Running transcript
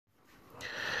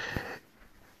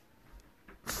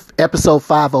Episode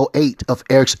 508 of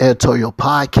Eric's Editorial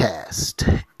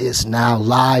Podcast is now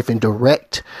live and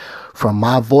direct from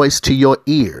my voice to your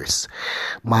ears.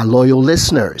 My loyal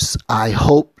listeners, I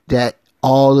hope that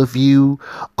all of you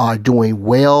are doing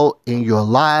well in your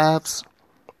lives,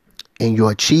 in your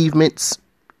achievements,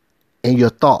 in your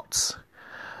thoughts.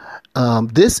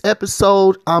 This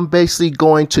episode, I'm basically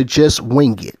going to just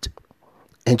wing it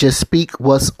and just speak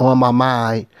what's on my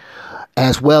mind,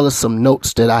 as well as some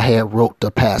notes that I had wrote the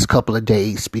past couple of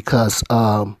days, because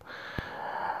I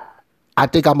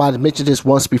think I might have mentioned this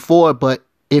once before, but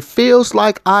it feels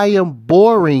like I am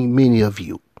boring many of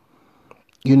you.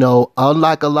 You know,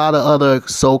 unlike a lot of other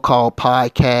so-called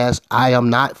podcasts, I am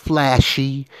not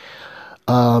flashy,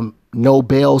 no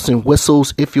bells and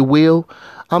whistles, if you will.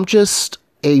 I'm just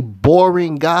a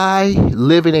boring guy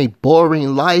living a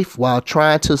boring life while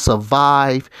trying to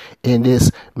survive in this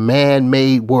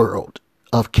man-made world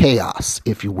of chaos,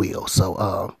 if you will.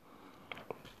 So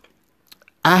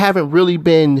I haven't really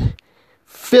been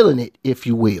feeling it, if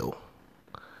you will.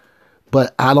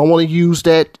 But I don't want to use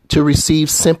that to receive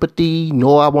sympathy,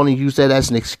 nor I want to use that as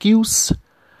an excuse.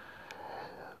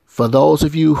 For those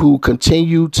of you who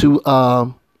continue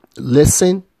to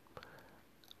listen,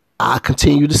 I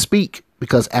continue to speak,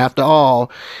 because after all,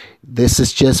 this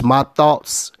is just my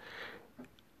thoughts,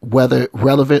 whether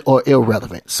relevant or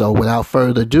irrelevant. So without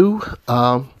further ado,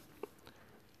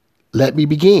 let me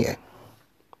begin.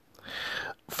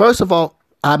 First of all,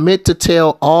 I meant to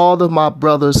tell all of my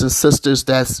brothers and sisters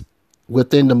that's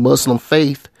within the Muslim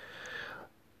faith,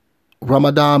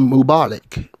 Ramadan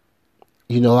Mubarak.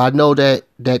 You know, I know that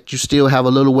you still have a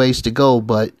little ways to go,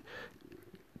 but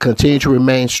continue to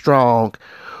remain strong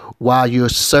while you're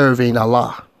serving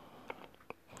Allah.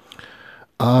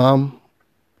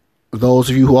 Those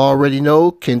of you who already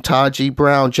know, Ketanji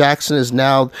Brown Jackson is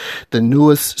now the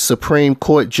newest Supreme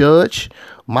Court judge.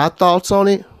 My thoughts on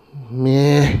it?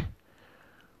 Meh.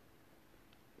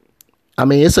 I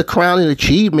mean, it's a crowning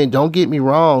achievement, don't get me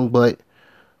wrong, but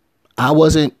I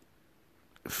wasn't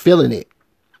feeling it.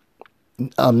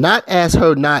 Not as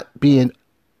her not being,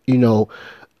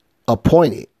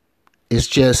 appointed. It's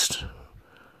just,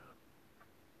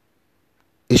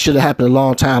 it should have happened a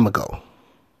long time ago.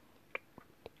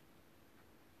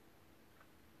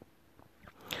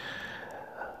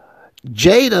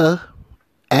 Jada,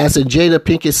 as in Jada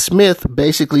Pinkett Smith,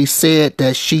 basically said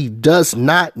that she does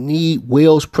not need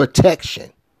Will's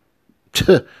protection.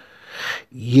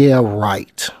 Yeah,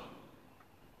 right.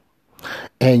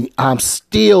 And I'm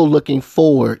still looking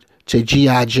forward to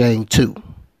G.I. Jane 2.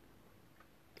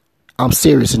 I'm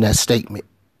serious in that statement.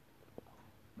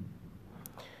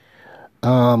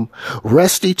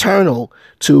 Rest eternal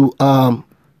to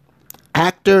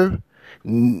actor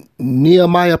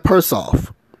Nehemiah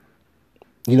Persoff.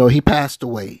 You know, he passed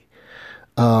away.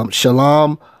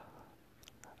 Shalom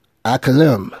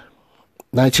Akalim,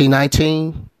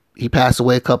 1919. He passed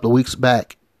away a couple of weeks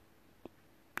back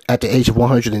at the age of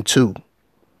 102.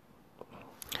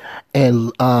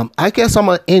 And I guess I'm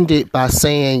going to end it by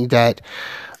saying that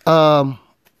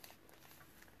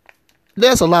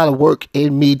there's a lot of work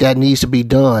in me that needs to be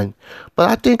done. But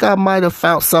I think I might have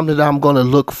found something that I'm going to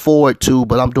look forward to,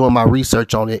 but I'm doing my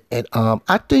research on it. And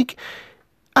I think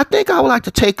I would like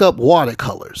to take up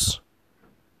watercolors.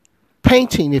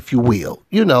 Painting, if you will.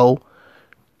 You know,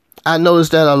 I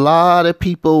noticed that a lot of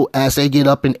people, as they get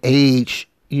up in age,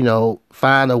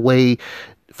 find a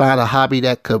hobby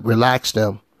that could relax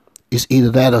them. It's either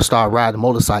that or start riding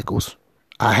motorcycles.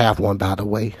 I have one, by the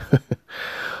way.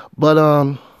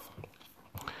 But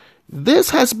this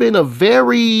has been a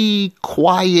very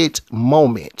quiet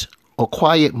moment, or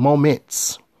quiet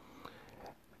moments.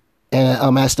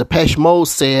 And as Depeche Mode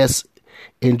says,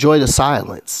 enjoy the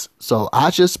silence. So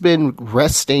I just been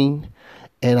resting,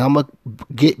 and I'm going to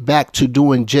get back to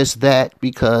doing just that,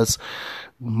 because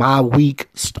my week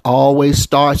always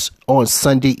starts on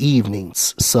Sunday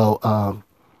evenings. So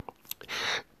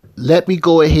let me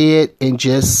go ahead and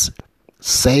just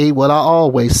say what I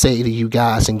always say to you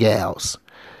guys and gals.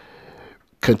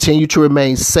 Continue to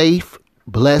remain safe,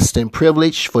 blessed, and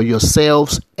privileged for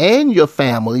yourselves and your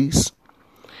families.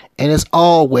 And as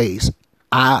always,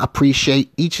 I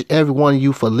appreciate each and every one of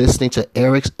you for listening to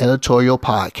Eric's Editorial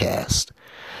Podcast.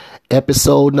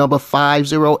 Episode number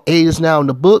 508 is now in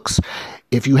the books.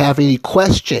 If you have any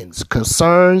questions,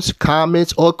 concerns,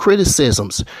 comments, or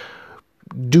criticisms,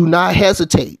 do not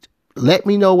hesitate. Let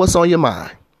me know what's on your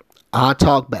mind. I'll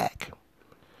talk back.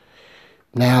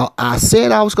 Now, I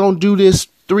said I was going to do this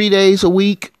 3 days a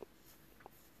week,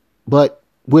 but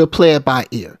we'll play it by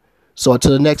ear. So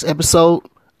until the next episode,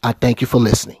 I thank you for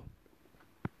listening.